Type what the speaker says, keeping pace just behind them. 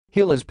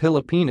Gilas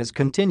Pilipinas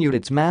continued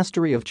its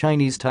mastery of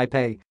Chinese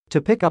Taipei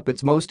to pick up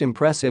its most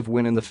impressive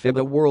win in the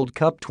FIBA World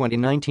Cup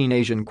 2019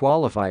 Asian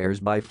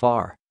Qualifiers by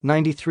far,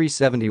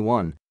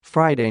 93-71,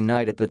 Friday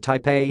night at the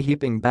Taipei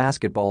Heping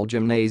Basketball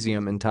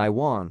Gymnasium in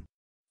Taiwan.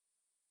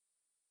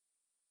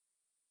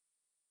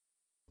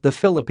 The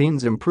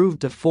Philippines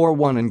improved to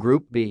 4-1 in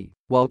Group B,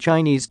 while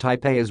Chinese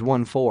Taipei is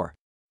 1-4.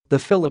 The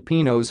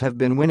Filipinos have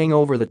been winning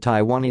over the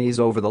Taiwanese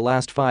over the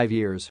last 5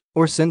 years,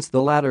 or since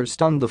the latter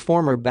stunned the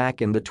former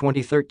back in the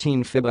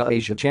 2013 FIBA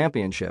Asia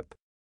Championship.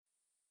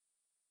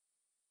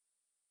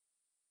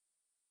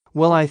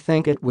 "Well, I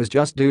think it was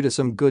just due to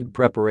some good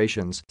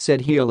preparations,"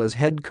 said Gilas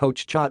head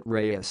coach Chot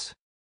Reyes.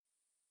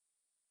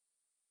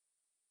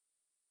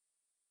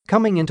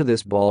 "Coming into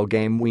this ball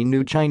game we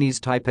knew Chinese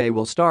Taipei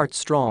will start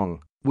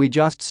strong, we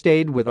just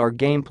stayed with our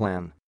game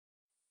plan.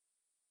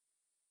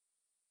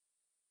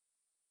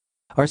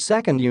 Our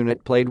second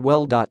unit played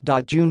well.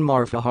 June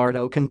Mar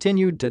Fajardo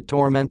continued to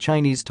torment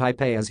Chinese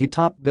Taipei as he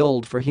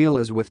top-billed for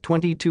Gilas with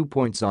 22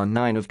 points on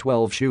 9 of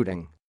 12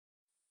 shooting.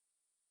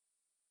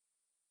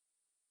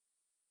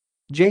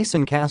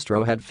 Jayson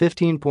Castro had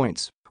 15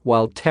 points,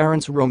 while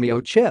Terrence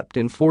Romeo chipped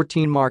in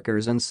 14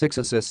 markers and 6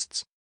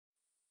 assists.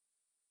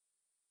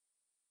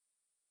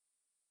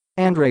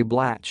 Andre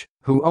Blatch,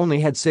 who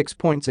only had 6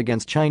 points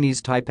against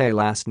Chinese Taipei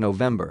last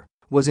November,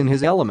 was in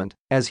his element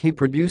as he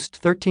produced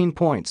 13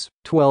 points,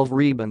 12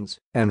 rebounds,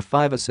 and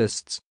 5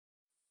 assists.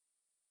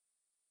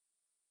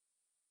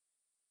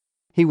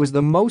 He was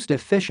the most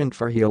efficient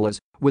for Gilas,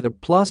 with a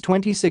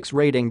 +26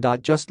 rating.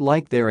 Just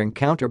like their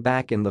encounter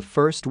back in the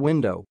first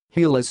window,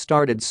 Gilas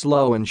started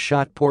slow and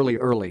shot poorly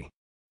early.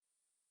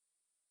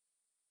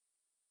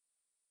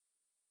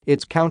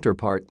 Its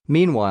counterpart,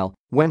 meanwhile,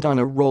 went on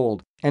a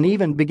roll and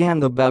even began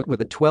the bout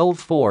with a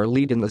 12-4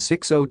 lead in the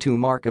 6:02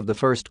 mark of the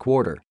first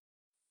quarter.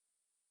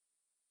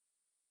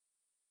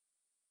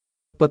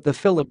 But the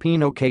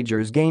Filipino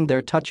Cagers gained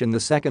their touch in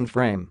the second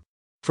frame.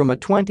 From a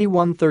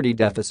 21-30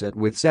 deficit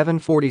with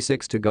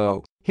 7:46 to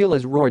go,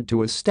 Gilas roared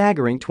to a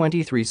staggering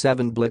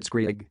 23-7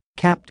 blitzkrieg,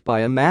 capped by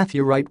a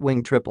Matthew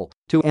right-wing triple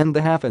to end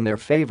the half in their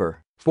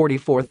favor,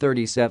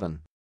 44-37.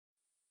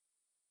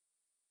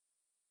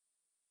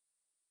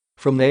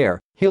 From there,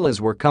 Gilas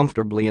were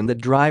comfortably in the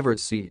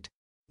driver's seat.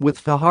 With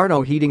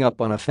Fajardo heating up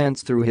on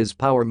offense through his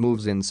power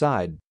moves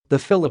inside, the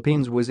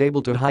Philippines was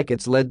able to hike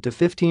its lead to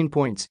 15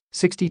 points,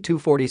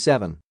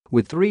 62-47,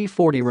 with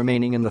 3:40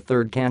 remaining in the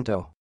third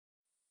canto.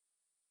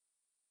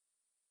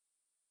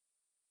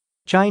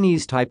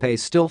 Chinese Taipei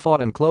still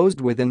fought and closed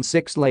within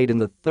 6 late in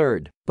the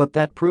third, but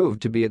that proved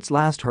to be its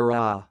last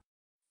hurrah.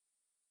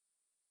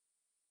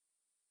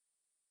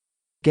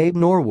 Gabe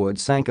Norwood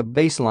sank a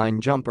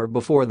baseline jumper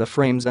before the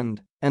frame's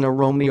end, and a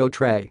Romeo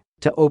tray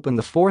to open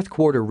the fourth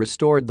quarter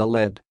restored the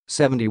lead,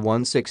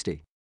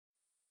 71-60.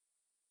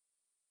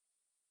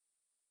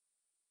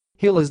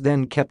 Gilas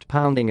then kept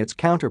pounding its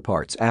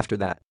counterparts after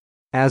that.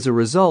 As a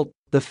result,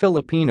 the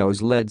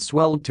Filipinos' lead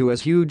swelled to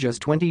as huge as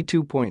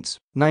 22 points,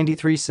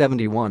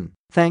 93-71,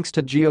 thanks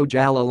to Gio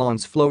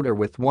Jalalon's floater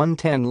with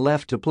 1:10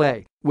 left to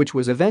play, which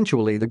was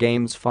eventually the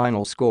game's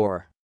final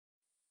score.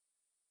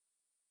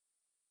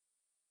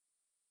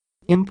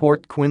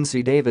 Import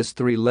Quincy Davis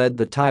III led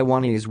the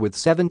Taiwanese with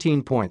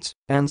 17 points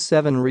and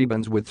 7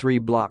 rebounds with 3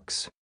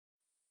 blocks.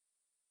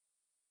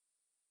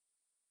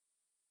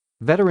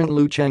 Veteran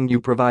Lu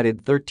Chengyu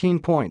provided 13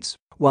 points,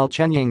 while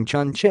Chen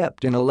Ying-chun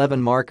chipped in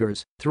 11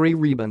 markers, 3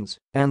 rebounds,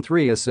 and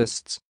 3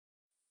 assists.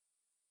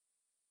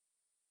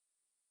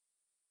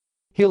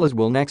 Gilas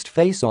will next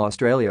face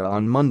Australia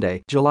on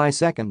Monday, July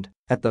 2,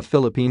 at the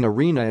Philippine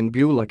Arena in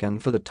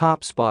Bulacan for the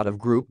top spot of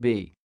Group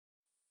B.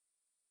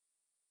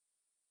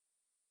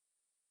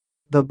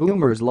 The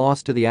Boomers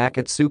lost to the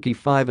Akatsuki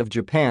 5 of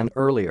Japan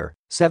earlier,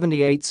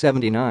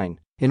 78-79,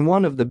 in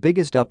one of the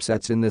biggest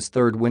upsets in this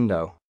third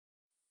window.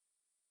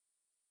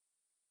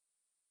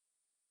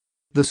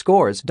 The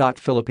scores: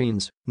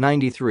 Philippines,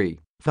 93,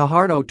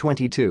 Fajardo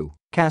 22,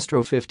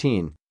 Castro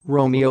 15,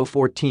 Romeo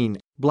 14,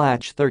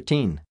 Blatch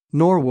 13,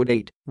 Norwood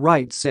 8,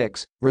 Wright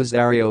 6,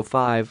 Rosario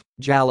 5,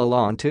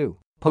 Jalalon 2,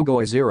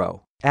 Pogoy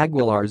 0,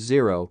 Aguilar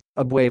 0,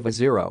 Abueva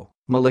 0,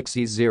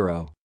 Maliksi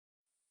 0.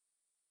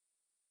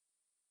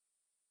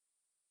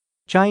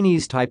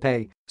 Chinese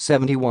Taipei,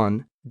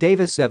 71,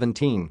 Davis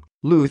 17,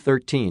 Lu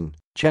 13,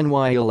 Chen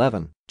Y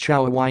 11,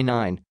 Chao Y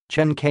 9,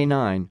 Chen K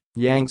 9,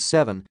 Yang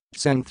 7,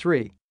 Sen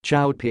 3,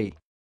 Chao P.